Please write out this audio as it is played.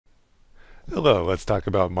Hello, let's talk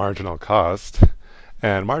about marginal cost.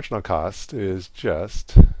 And marginal cost is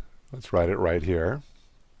just, let's write it right here.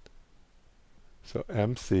 So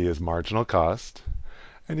MC is marginal cost.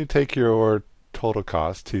 And you take your total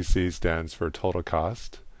cost, TC stands for total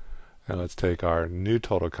cost. And let's take our new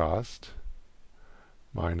total cost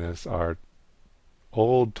minus our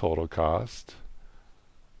old total cost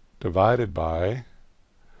divided by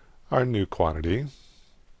our new quantity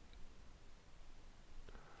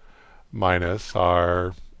minus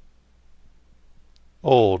our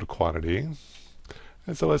old quantity.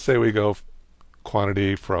 And so let's say we go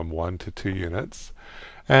quantity from 1 to 2 units.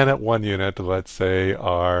 And at 1 unit, let's say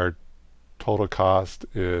our total cost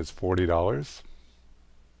is $40.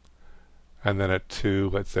 And then at 2,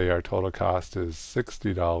 let's say our total cost is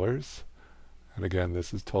 $60. And again,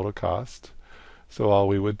 this is total cost. So all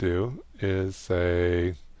we would do is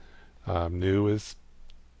say new is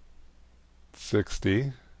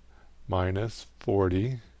 60 minus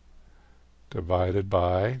 40 divided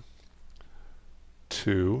by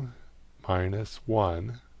 2 minus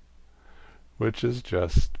 1, which is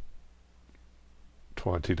just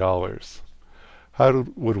 $20. How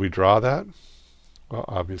would we draw that? Well,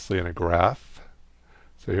 obviously in a graph.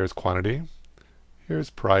 So here's quantity, here's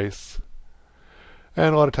price,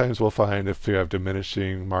 and a lot of times we'll find if you have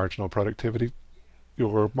diminishing marginal productivity,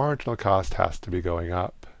 your marginal cost has to be going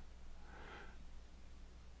up.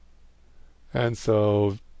 And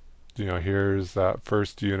so, here's that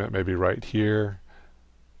first unit maybe right here.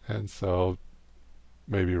 And so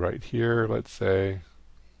maybe right here, let's say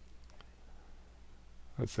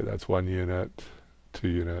that's 1 unit, 2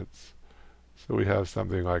 units. So we have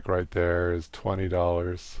something like right there is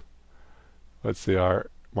 $20. Let's see, our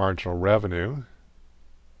marginal revenue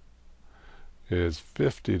is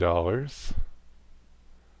 $50.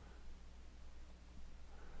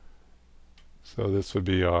 So this would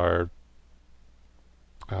be our,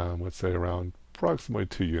 let's say around approximately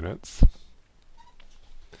 2 units.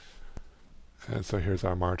 And so here's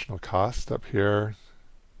our marginal cost up here.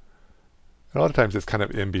 And a lot of times it's kind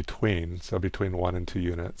of in between, so between 1 and 2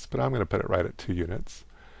 units, but I'm going to put it right at 2 units.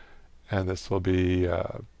 And this will be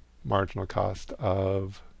marginal cost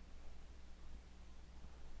of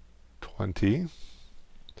 20.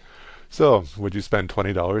 So would you spend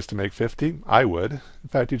 $20 to make 50? I would. In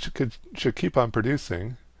fact, you should keep on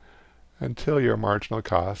producing until your marginal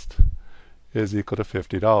cost is equal to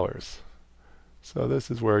 $50. So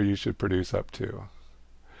this is where you should produce up to.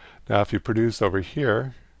 Now if you produce over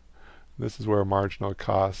here, this is where marginal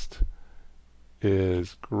cost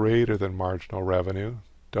is greater than marginal revenue.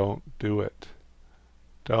 Don't do it.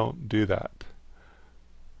 Don't do that.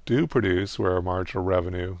 Do produce where marginal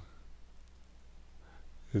revenue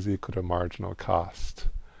is equal to marginal cost.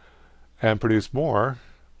 And produce more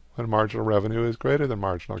when marginal revenue is greater than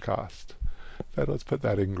marginal cost. So let's put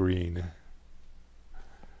that in green.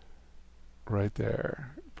 Right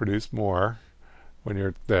there. Produce more when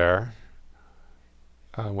you're there.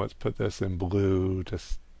 Let's put this in blue,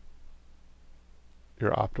 just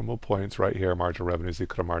your optimal points right here. Marginal revenue is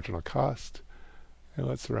equal to marginal cost. And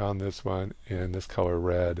let's surround this one in this color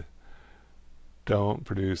red. Don't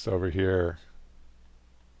produce over here.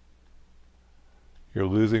 You're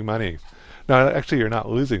losing money. Now, actually, you're not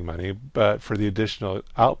losing money, but for the additional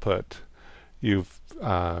output, you've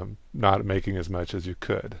not making as much as you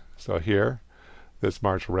could. So here, this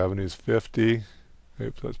marginal revenue is 50.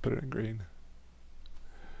 Oops, let's put it in green.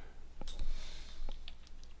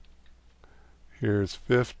 Here's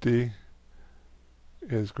 50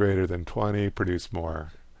 is greater than 20, produce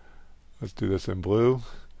more. Let's do this in blue.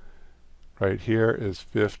 Right here is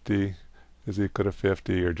 50 is equal to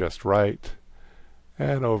 50, you're just right.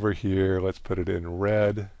 And over here, let's put it in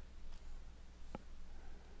red.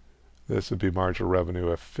 This would be marginal revenue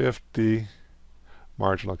of 50.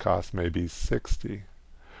 Marginal cost may be 60.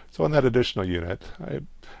 So on that additional unit, I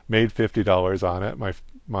made $50 on it,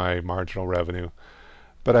 my marginal revenue.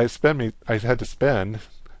 But I had to spend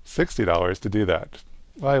 $60 to do that.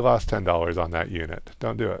 Well, I lost $10 on that unit.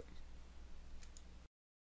 Don't do it.